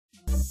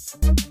Hi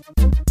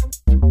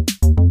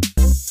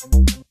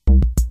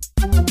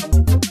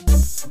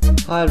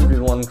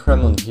everyone,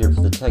 Cremnlin here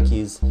for the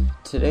Techies.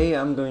 Today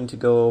I'm going to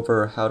go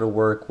over how to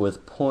work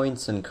with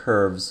points and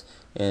curves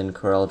in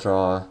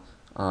CorelDRAW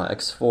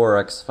X4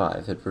 or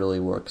X5. It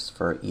really works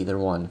for either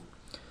one.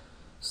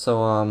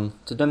 So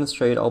to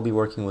demonstrate, I'll be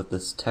working with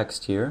this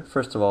text here.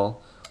 First of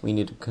all, we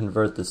need to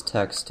convert this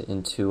text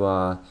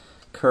into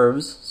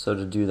curves. So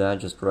to do that,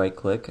 just right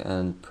click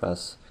and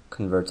press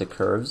Convert to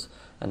Curves.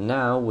 And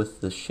now with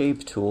the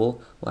Shape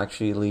tool, we'll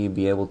actually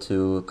be able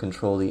to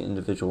control the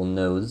individual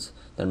nodes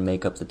that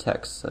make up the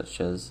text,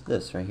 such as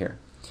this right here.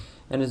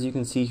 And as you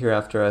can see here,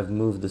 after I've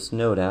moved this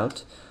node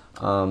out,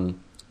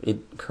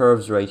 it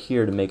curves right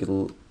here to make it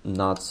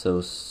not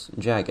so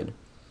jagged.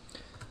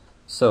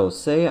 So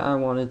say I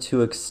wanted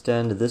to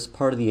extend this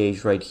part of the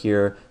edge right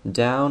here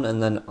down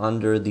and then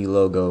under the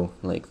logo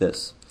like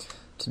this.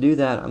 To do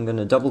that, I'm going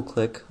to double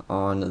click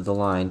on the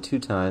line 2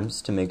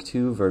 times to make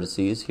 2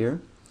 vertices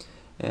here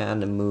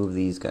and move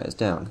these guys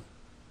down.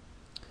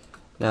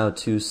 Now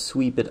to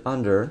sweep it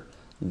under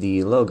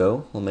the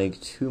logo, we'll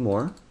make 2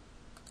 more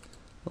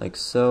like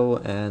so,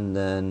 and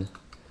then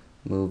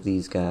move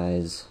these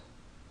guys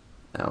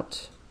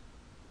out.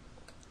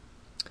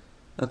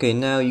 Okay,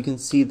 now you can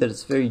see that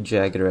it's very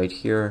jagged right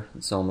here.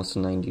 It's almost a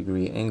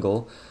 90-degree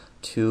angle.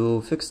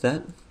 To fix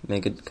that,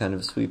 make it kind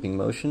of a sweeping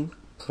motion,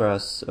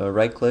 press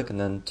right click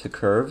and then to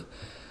curve,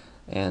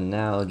 and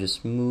now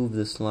just move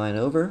this line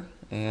over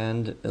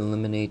and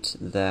eliminate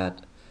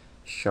that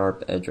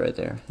sharp edge right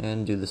there,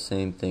 and do the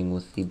same thing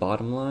with the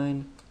bottom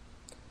line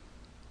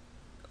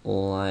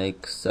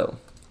like so.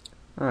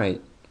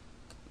 Alright,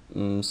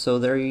 so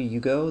there you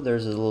go.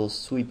 There's a little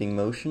sweeping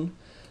motion.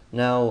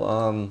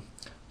 Now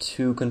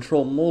to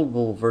control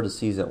multiple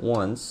vertices at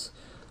once,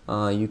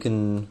 you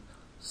can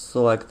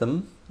select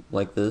them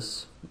like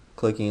this,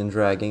 clicking and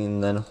dragging,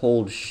 and then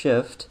hold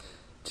shift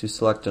to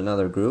select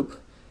another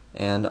group.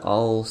 And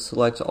I'll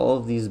select all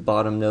of these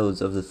bottom nodes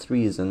of the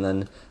 3's and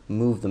then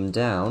move them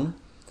down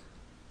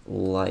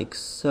like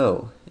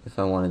so if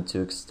I wanted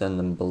to extend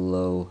them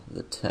below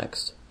the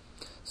text.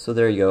 So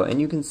there you go,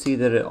 and you can see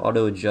that it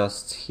auto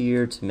adjusts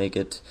here to make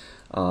it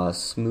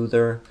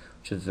smoother,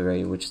 which is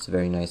a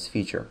very nice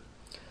feature.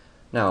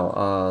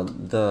 Now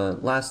the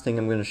last thing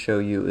I'm going to show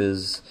you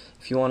is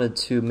if you wanted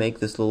to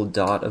make this little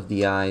dot of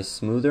the eye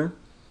smoother,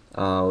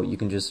 you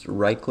can just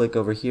right click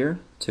over here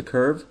to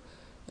curve,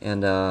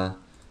 and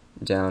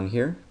down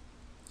here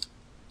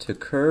to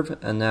curve,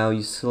 and now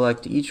you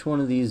select each one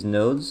of these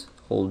nodes,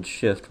 hold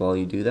shift while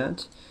you do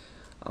that,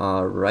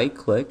 right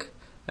click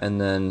and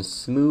then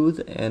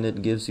smooth, and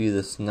it gives you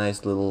this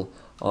nice little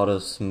auto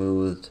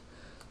smoothed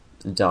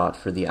dot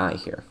for the eye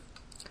here.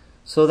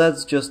 So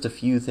that's just a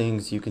few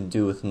things you can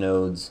do with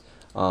nodes,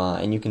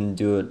 and you can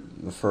do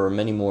it for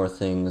many more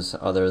things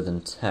other than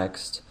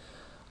text,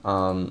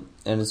 and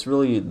it's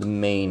really the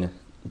main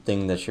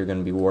thing that you're going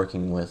to be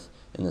working with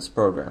in this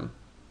program.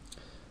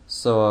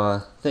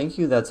 So thank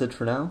you, that's it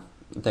for now.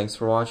 Thanks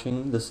for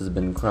watching. This has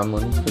been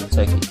Cremnlin for the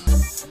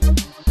Techies.